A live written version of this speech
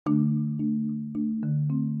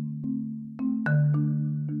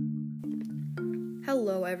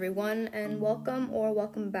Hello everyone, and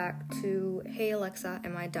welcome back to Hey Alexa,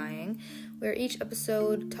 Am I Dying?, where each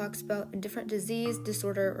episode talks about a different disease,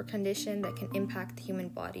 disorder, or condition that can impact the human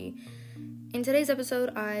body. In today's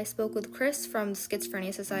episode, I spoke with Chris from the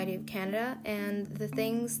Schizophrenia Society of Canada and the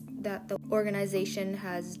things that the organization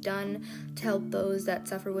has done to help those that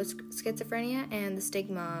suffer with schizophrenia and the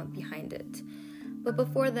stigma behind it. But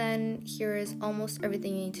before then, here is almost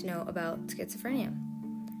everything you need to know about schizophrenia.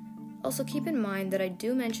 Also, keep in mind that I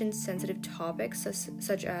do mention sensitive topics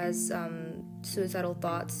such as suicidal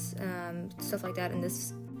thoughts, stuff like that in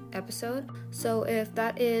this episode. So if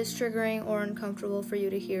that is triggering or uncomfortable for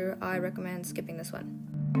you to hear, I recommend skipping this one.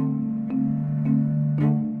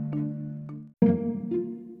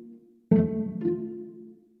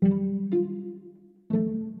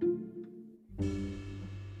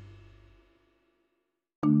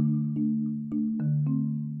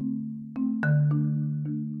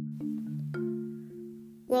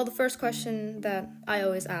 Well, the first question that I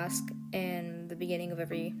always ask in the beginning of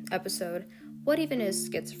every episode, what even is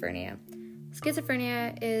schizophrenia?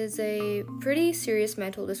 Schizophrenia is a pretty serious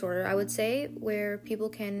mental disorder, I would say, where people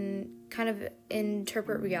can kind of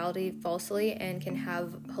interpret reality falsely and can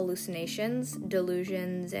have hallucinations,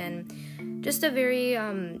 delusions, and just a very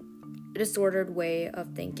disordered way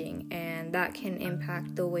of thinking, and that can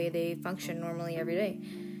impact the way they function normally every day.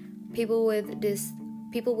 People with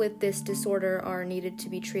this disorder are needed to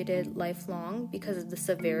be treated lifelong because of the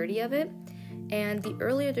severity of it, and the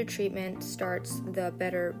earlier the treatment starts, the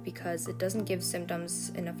better, because it doesn't give symptoms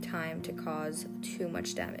enough time to cause too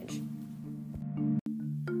much damage.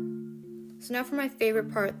 So now for my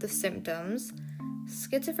favorite part, the symptoms.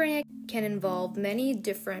 Schizophrenia can involve many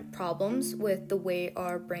different problems with the way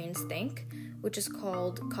our brains think, which is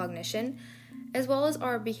called cognition, as well as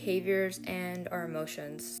our behaviors and our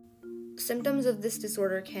emotions. Symptoms of this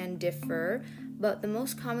disorder can differ, but the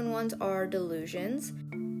most common ones are delusions,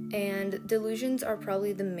 and delusions are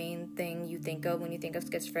probably the main thing you think of when you think of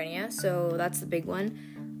schizophrenia, so that's the big one.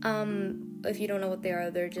 If you don't know what they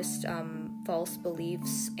are, they're just false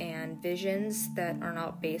beliefs and visions that are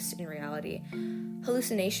not based in reality.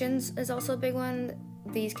 Hallucinations is also a big one.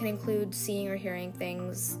 These can include seeing or hearing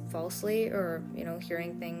things falsely, or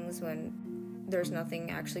hearing things when there's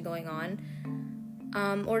nothing actually going on.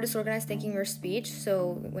 Or disorganized thinking or speech,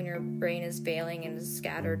 so when your brain is failing and is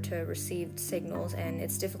scattered to received signals and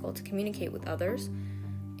it's difficult to communicate with others.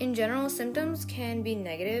 In general, symptoms can be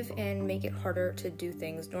negative and make it harder to do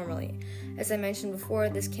things normally. As I mentioned before,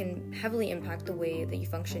 this can heavily impact the way that you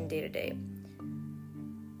function day to day.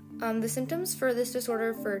 The symptoms for this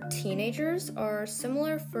disorder for teenagers are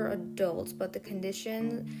similar for adults, but the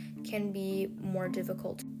condition can be more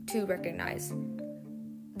difficult to recognize.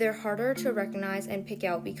 They're harder to recognize and pick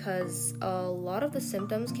out because a lot of the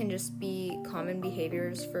symptoms can just be common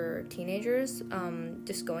behaviors for teenagers,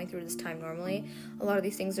 just going through this time normally. A lot of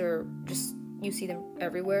these things are just, you see them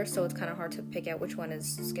everywhere, so it's kind of hard to pick out which one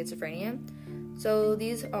is schizophrenia. So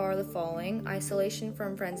these are the following: isolation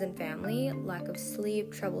from friends and family, lack of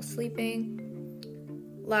sleep, trouble sleeping,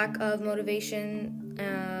 lack of motivation,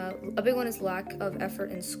 a big one is lack of effort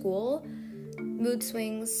in school, mood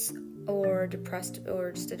swings, or just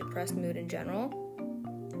a depressed mood in general.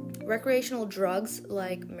 Recreational drugs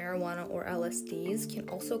like marijuana or LSDs can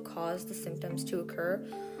also cause the symptoms to occur.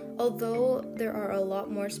 Although there are a lot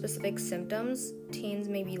more specific symptoms, teens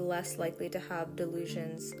may be less likely to have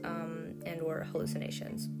delusions and or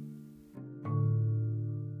hallucinations.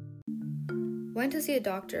 When to see a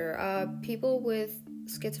doctor? People with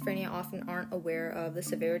schizophrenia often aren't aware of the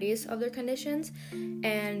severities of their conditions,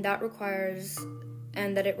 and that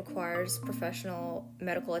it requires professional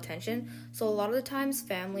medical attention. So a lot of the times,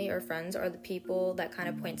 family or friends are the people that kind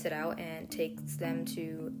of points it out and takes them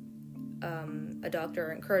to a doctor,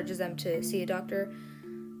 or encourages them to see a doctor.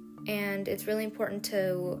 And it's really important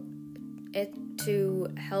to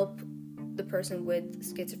help the person with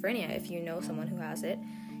schizophrenia if you know someone who has it.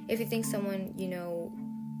 If you think someone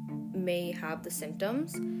may have the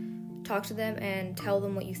symptoms, talk to them and tell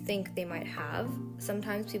them what you think they might have.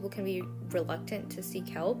 Sometimes people can be reluctant to seek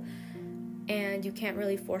help, and you can't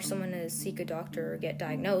really force someone to seek a doctor or get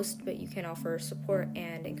diagnosed, but you can offer support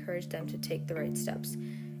and encourage them to take the right steps.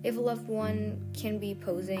 If a loved one can be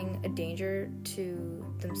posing a danger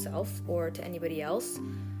to themselves or to anybody else,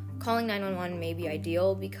 calling 911 may be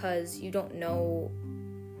ideal, because you don't know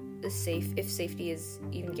if safety is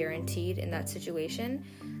even guaranteed in that situation.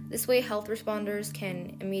 This way, health responders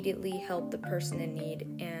can immediately help the person in need,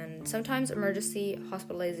 and sometimes emergency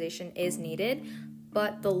hospitalization is needed,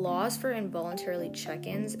 but the laws for involuntary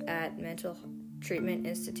check-ins at mental treatment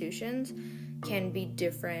institutions can be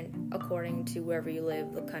different according to wherever you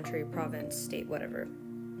live, the country, province, state, whatever.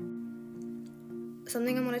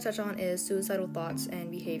 Something I'm going to touch on is suicidal thoughts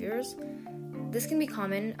and behaviors. This can be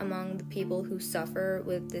common among the people who suffer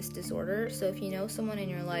with this disorder, so if you know someone in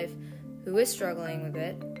your life who is struggling with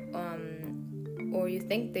it, or you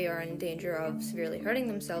think they are in danger of severely hurting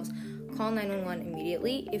themselves, call 911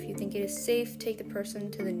 immediately. If you think it is safe, take the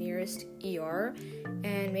person to the nearest ER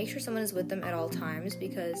and make sure someone is with them at all times,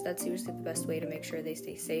 because that's usually the best way to make sure they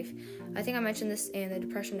stay safe. I think I mentioned this in the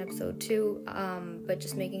depression episode too, but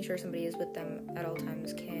just making sure somebody is with them at all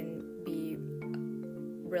times can be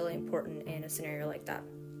really important in a scenario like that.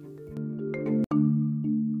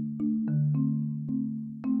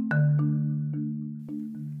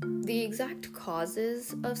 The exact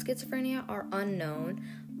causes of schizophrenia are unknown,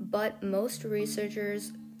 but most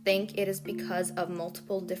researchers think it is because of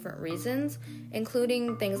multiple different reasons,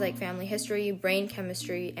 including things like family history, brain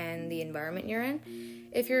chemistry, and the environment you're in.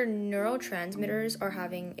 If your neurotransmitters are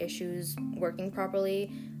having issues working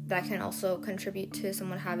properly, that can also contribute to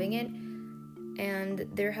someone having it. And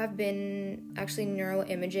there have been actually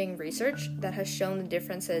neuroimaging research that has shown the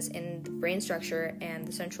differences in the brain structure and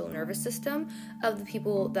the central nervous system of the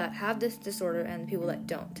people that have this disorder and the people that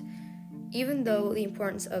don't. Even though the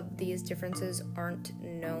importance of these differences aren't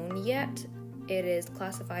known yet, it is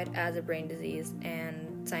classified as a brain disease,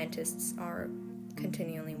 and scientists are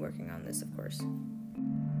continually working on this, of course.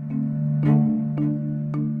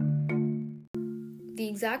 The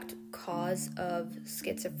exact cause of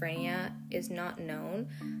schizophrenia is not known,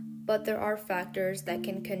 but there are factors that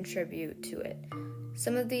can contribute to it.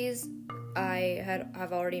 Some of these I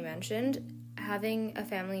have already mentioned. Having a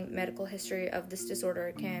family medical history of this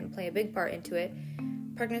disorder can play a big part into it.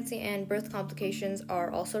 Pregnancy and birth complications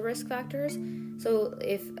are also risk factors. So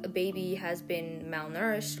if a baby has been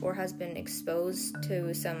malnourished or has been exposed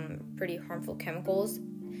to some pretty harmful chemicals,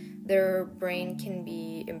 their brain can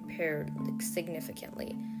be impaired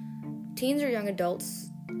significantly. Teens or young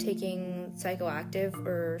adults taking psychoactive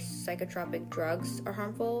or psychotropic drugs are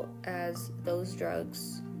harmful, as those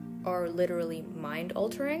drugs are literally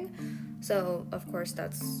mind-altering. So, of course,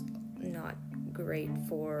 that's not great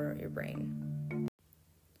for your brain.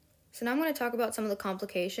 So now I'm going to talk about some of the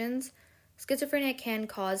complications. Schizophrenia can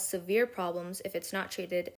cause severe problems if it's not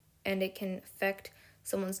treated, and it can affect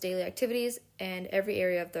someone's daily activities and every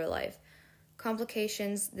area of their life.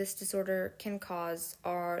 Complications this disorder can cause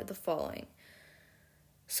are the following.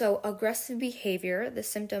 So, aggressive behavior, the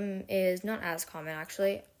symptom is not as common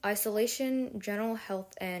actually. Isolation, general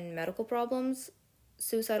health and medical problems,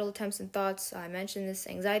 suicidal attempts and thoughts, I mentioned this,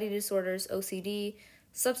 anxiety disorders, OCD,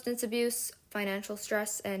 substance abuse, financial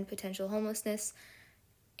stress and potential homelessness,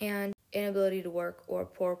 and inability to work or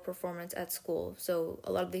poor performance at school. So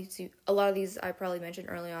a lot of these I probably mentioned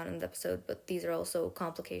early on in the episode, but these are also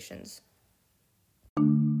complications.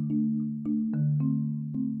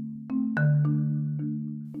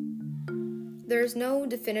 There's no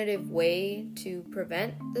definitive way to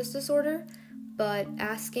prevent this disorder, but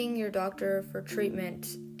asking your doctor for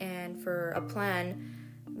treatment and for a plan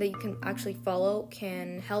that you can actually follow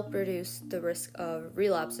can help reduce the risk of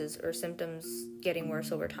relapses or symptoms getting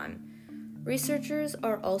worse over time. Researchers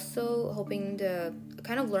are also hoping to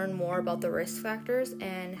kind of learn more about the risk factors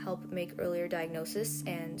and help make earlier diagnosis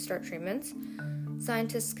and start treatments.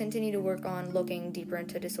 Scientists continue to work on looking deeper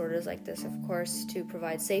into disorders like this, of course, to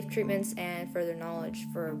provide safe treatments and further knowledge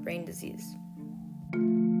for brain disease.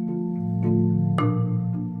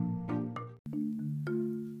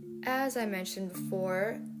 As I mentioned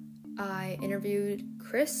before, I interviewed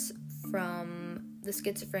Chris from the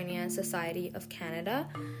Schizophrenia Society of Canada,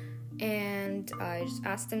 and I just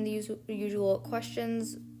asked him the usual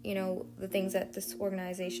questions, the things that this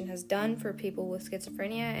organization has done for people with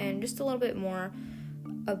schizophrenia, and just a little bit more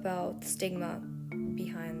about the stigma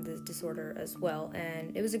behind the disorder as well,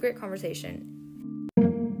 and it was a great conversation.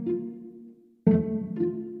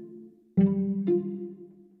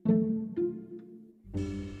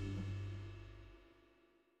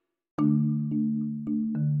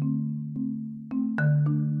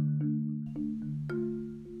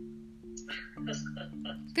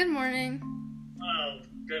 Good morning. Oh,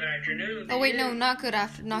 good afternoon. Oh wait, no, not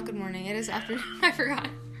good morning. It is afternoon. I forgot.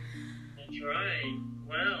 That's right.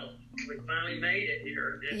 Well, we finally made it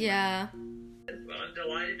here. Yeah. Well, I'm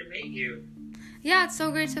delighted to meet you. Yeah, it's so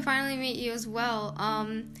great to finally meet you as well.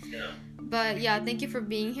 Yeah. But yeah, thank you for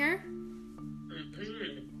being here.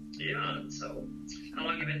 Yeah. So, how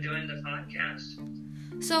long have you been doing the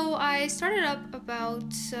podcast? So I started up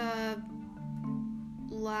about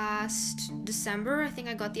last December. I think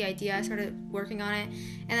I got the idea. I started working on it.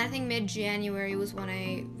 And I think mid-January was when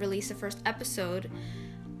I released the first episode.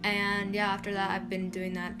 And yeah, after that, I've been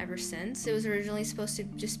doing that ever since. It was originally supposed to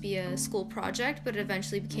just be a school project, but it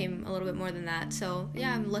eventually became a little bit more than that. So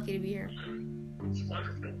yeah, I'm lucky to be here. It's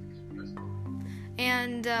wonderful.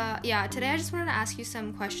 And today I just wanted to ask you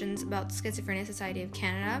some questions about the Schizophrenia Society of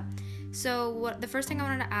Canada. So the first thing I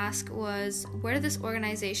wanted to ask was, where did this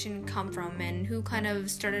organization come from, and who kind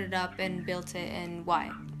of started it up and built it, and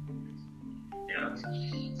why? Yeah.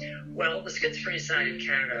 Well, the Schizophrenia Society of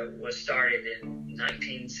Canada was started in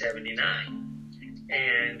 1979,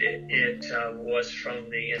 and it was from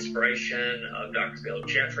the inspiration of Dr. Bill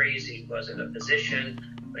Jeffries. He wasn't a physician,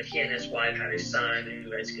 but he and his wife had a son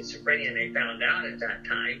who had schizophrenia, and they found out at that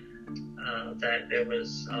time that there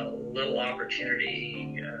was a little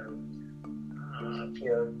opportunity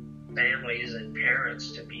for families and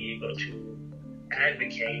parents to be able to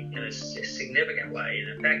advocate in a significant way,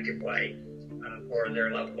 an effective way, for their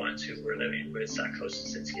loved ones who were living with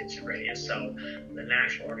psychosis and schizophrenia. So the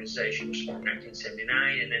national organization was formed in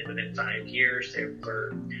 1979, and then within 5 years there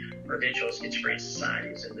were provincial schizophrenia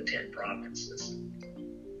societies in the 10 provinces.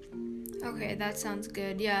 Okay, that sounds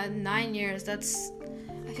good. Yeah, 9 years, I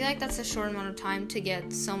feel like that's a short amount of time to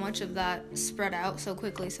get so much of that spread out so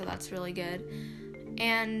quickly, so that's really good.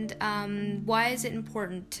 And why is it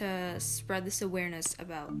important to spread this awareness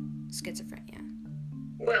about schizophrenia?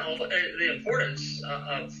 Well, the importance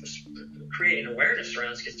of creating awareness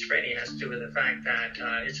around schizophrenia has to do with the fact that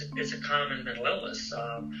it's a common mental illness.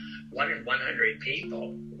 1 in 100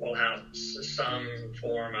 people will have some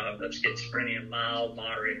form of schizophrenia, mild,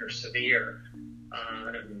 moderate, or severe.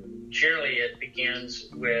 Generally, it begins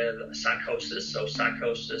with psychosis. So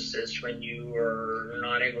psychosis is when you are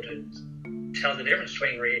not able to tell the difference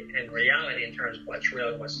between in reality in terms of what's real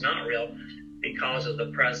and what's not real, because of the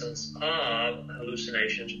presence of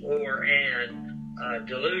hallucinations and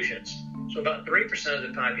delusions. So about 3% of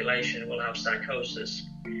the population will have psychosis.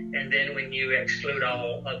 And then when you exclude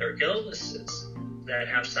all other illnesses that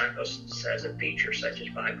have psychosis as a feature, such as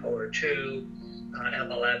bipolar 2,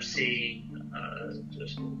 epilepsy,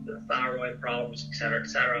 thyroid problems, et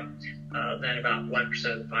cetera, then about 1%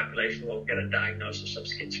 of the population will get a diagnosis of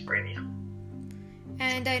schizophrenia.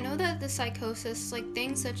 And I know that the psychosis, like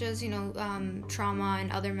things such as, trauma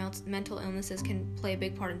and other mental illnesses can play a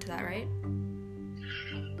big part into that, right?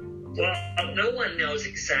 Well, no one knows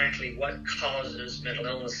exactly what causes mental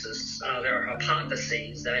illnesses. There are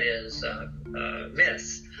hypotheses, that is,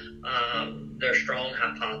 myths. They're strong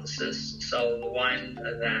hypotheses. So the one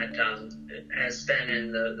that has been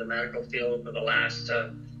in the medical field for the last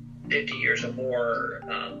 50 years or more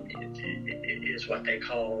is what they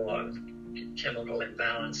call chemical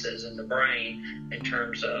imbalances in the brain, in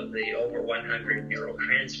terms of the over 100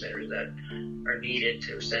 neurotransmitters that are needed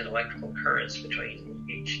to send electrical currents between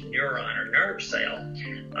each neuron or nerve cell.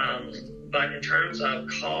 But in terms of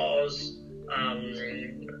cause,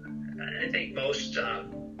 I think most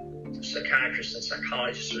psychiatrists and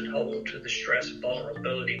psychologists would hold to the stress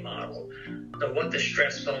vulnerability model. So what the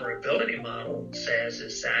stress vulnerability model says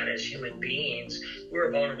is that as human beings,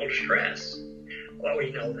 we're vulnerable to stress. Well,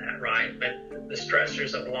 we know that, right? But the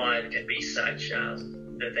stressors of life can be such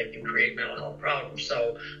that they can create mental health problems.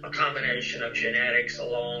 So a combination of genetics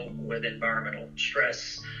along with environmental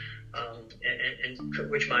stress,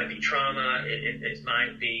 and which might be trauma, it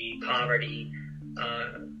might be poverty,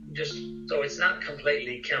 so it's not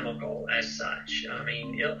completely chemical as such. I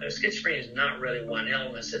mean, schizophrenia is not really one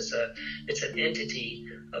illness. It's an entity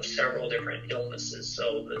of several different illnesses.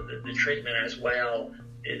 So the treatment as well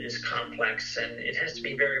is complex, and it has to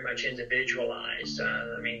be very much individualized.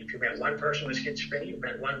 I mean, if you met one person with schizophrenia, you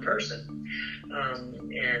met one person.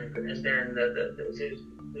 And then the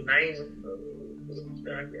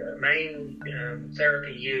main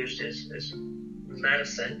therapy used is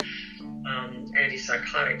medicine,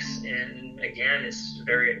 antipsychotics, and again, it's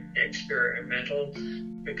very experimental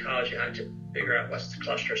because you have to figure out what's the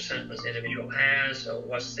cluster of symptoms the individual has, so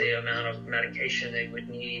what's the amount of medication they would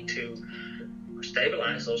need to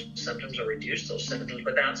stabilize those symptoms or reduce those symptoms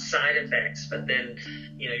without side effects. But then,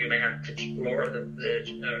 you may have to lower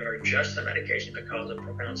or adjust the medication because of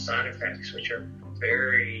profound side effects, which are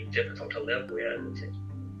very difficult to live with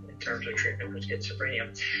in terms of treatment for schizophrenia.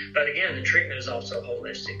 But again, the treatment is also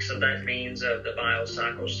holistic. So that means the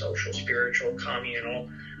biopsychosocial, spiritual, communal.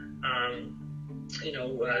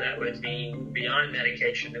 That would mean beyond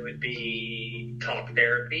medication, it would be talk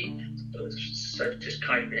therapy. such as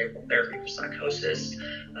cognitive behavioral therapy for psychosis,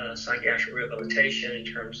 psychiatric rehabilitation in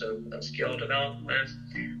terms of skill development,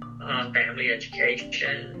 family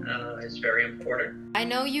education is very important. I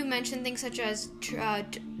know you mentioned things such as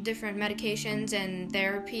different medications and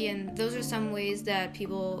therapy, and those are some ways that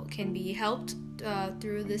people can be helped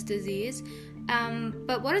through this disease.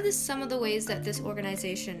 But what are some of the ways that this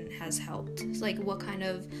organization has helped? Like, what kind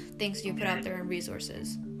of things do you put out there and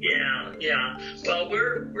resources? Yeah. Well,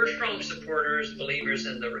 we're strong supporters, believers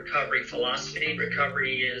in the recovery philosophy.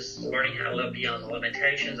 Recovery is learning how to live beyond the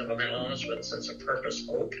limitations of a mental illness with a sense of purpose,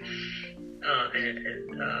 hope,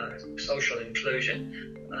 and social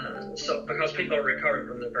inclusion. So, because people are recovering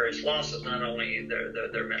from the various losses, not only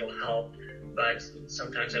their mental health, but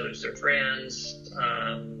sometimes they lose their friends.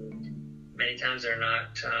 Many times they're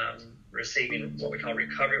not receiving what we call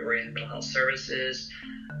recovery-oriented mental health services.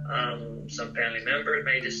 Some family members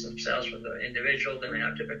may distance themselves from the individual. They may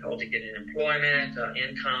have difficulty getting employment,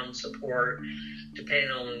 income, support,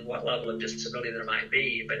 depending on what level of disability there might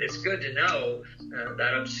be. But it's good to know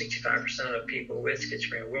that up to 65% of people with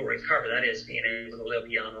schizophrenia will recover. That is, being able to live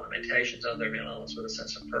beyond the limitations of their mental illness with a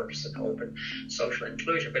sense of purpose and hope and social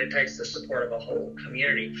inclusion. But it takes the support of a whole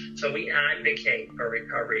community. So we advocate for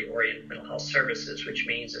recovery-oriented mental health services, which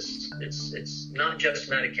means it's not just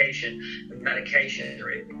medication. Medication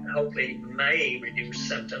hopefully may reduce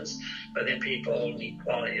symptoms, but then people need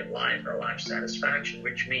quality of life or life satisfaction,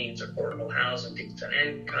 which means affordable housing, decent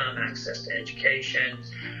income, access to education,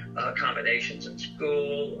 accommodations in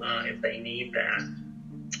school if they need that.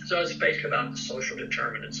 So it's basically about the social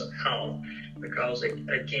determinants of health, because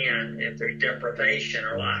again, if there's deprivation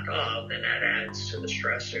or lack of, then that adds to the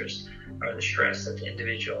stressors or the stress that the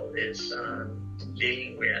individual is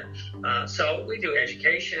dealing with. So we do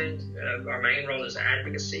education. Our main role is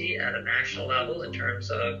advocacy at a national level in terms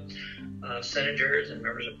of senators and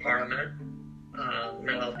members of parliament,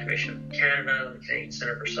 Mental Health Commission of Canada, the Canadian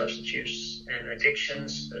Center for Substance Use and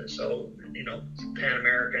Addictions. So,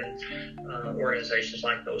 Pan-American organizations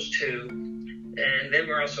like those two. And then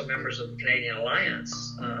we're also members of the Canadian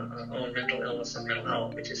Alliance on Mental Illness and Mental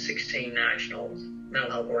Health, which is 16 national mental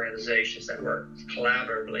health organizations that work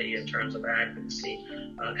collaboratively in terms of advocacy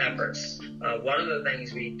efforts. One of the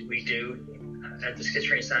things we do at the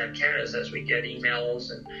Schizophrenia Society of Canada is, as we get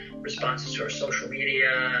emails and responses to our social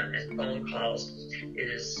media and phone calls,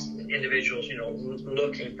 is individuals,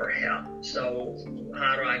 looking for help. So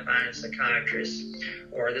how do I find a psychiatrist?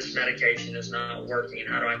 Or this medication is not working.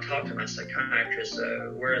 How do I talk to my psychiatrist?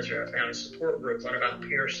 Where is there a family support group? What about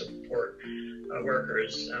peer support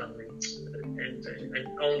workers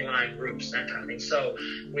and online groups, that kind of thing? So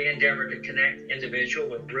we endeavor to connect individual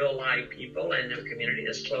with real life people in their community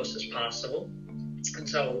as close as possible. And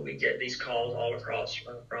so we get these calls all across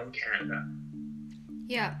from Canada.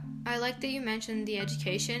 Yeah, I like that you mentioned the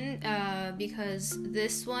education because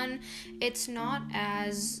this one, it's not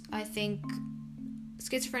as, I think,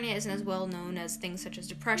 schizophrenia isn't as well known as things such as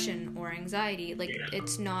depression or anxiety.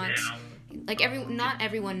 It's not, not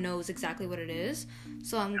everyone knows exactly what it is.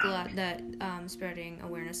 So I'm glad that spreading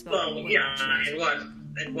awareness about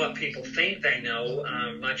and what people think they know,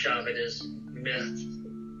 much of it is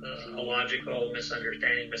mythological,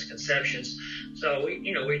 misunderstanding, misconceptions. So we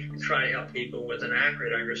try to help people with an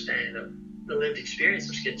accurate understanding of the lived experience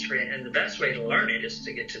of schizophrenia, and the best way to learn it is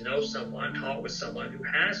to get to know someone, talk with someone who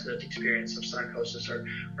has lived experience of psychosis or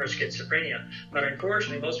schizophrenia. But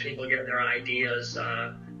unfortunately, most people get their ideas,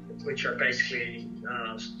 which are basically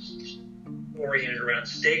oriented around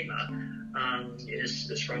stigma,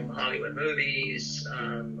 is from Hollywood movies,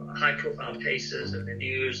 high-profile cases in the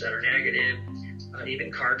news that are negative,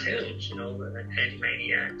 even cartoons,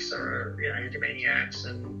 Animaniacs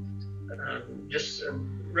and just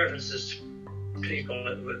references to people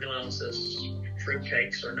with mental illnesses,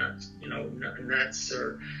 fruitcakes or nuts, nuts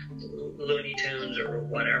or Looney Tunes or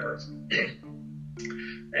whatever.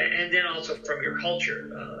 And then also from your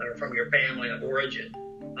culture or from your family of origin,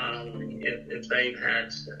 if they've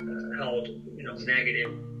had held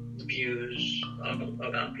negative views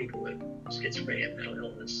about people with schizophrenia and mental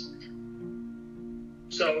illness.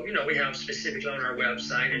 So we have specifically on our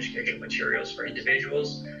website educational materials for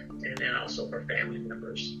individuals and then also for family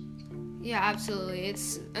members. Yeah, absolutely.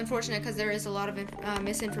 It's unfortunate because there is a lot of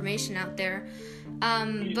misinformation out there.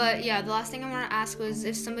 But yeah, the last thing I want to ask was,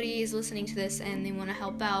 if somebody is listening to this and they want to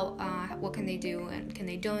help out, what can they do? And can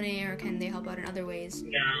they donate, or can they help out in other ways?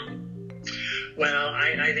 Yeah. Well,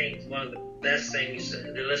 I think one of the best things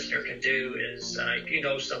the listener can do is, if you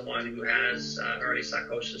know someone who has early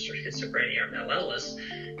psychosis or schizophrenia or mental illness,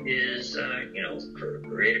 is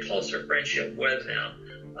create a closer friendship with them.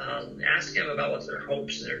 Ask them about what their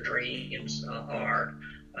hopes and their dreams are.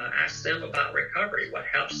 Ask them about recovery, what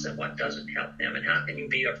helps them, what doesn't help them, and how can you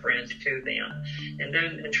be a friend to them. And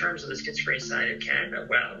then in terms of the Schizophrenia Society of Canada,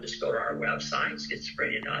 well, just go to our website,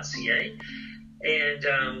 schizophrenia.ca, and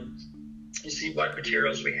you see what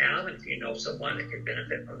materials we have, and if you know someone that could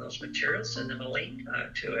benefit from those materials, send them a link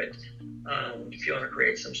to it. If you want to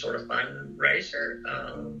create some sort of fundraiser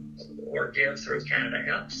or give through Canada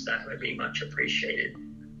Helps, that would be much appreciated.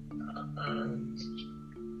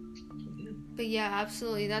 But yeah,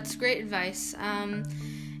 absolutely. That's great advice.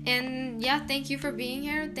 And yeah, thank you for being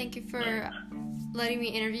here. Thank you for letting me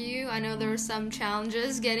interview you. I know there were some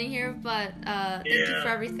challenges getting here, but thank you for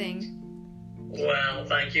everything. Well,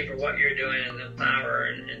 thank you for what you're doing and the power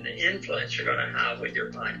and the influence you're going to have with your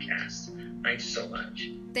podcast. Thanks so much.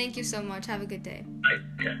 Thank you so much. Have a good day.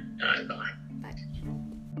 Okay. Bye. Bye.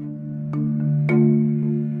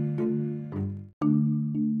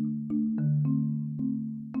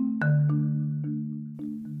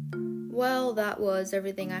 Well, that was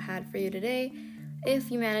everything I had for you today. If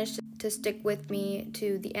you managed to stick with me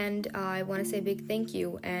to the end, I want to say a big thank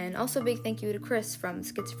you, and also a big thank you to Chris from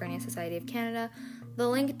Schizophrenia Society of Canada. The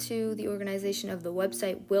link to the organization of the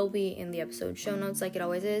website will be in the episode show notes, like it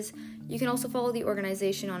always is. You can also follow the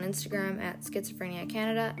organization on Instagram at Schizophrenia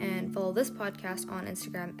Canada, and follow this podcast on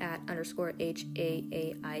Instagram at _HAAID,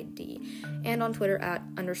 and on Twitter at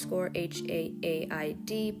 _HAAID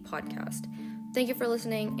podcast. Thank you for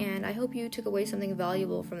listening, and I hope you took away something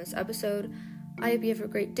valuable from this episode. I hope you have a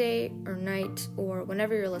great day or night or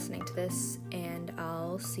whenever you're listening to this, and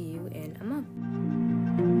I'll see you in a month.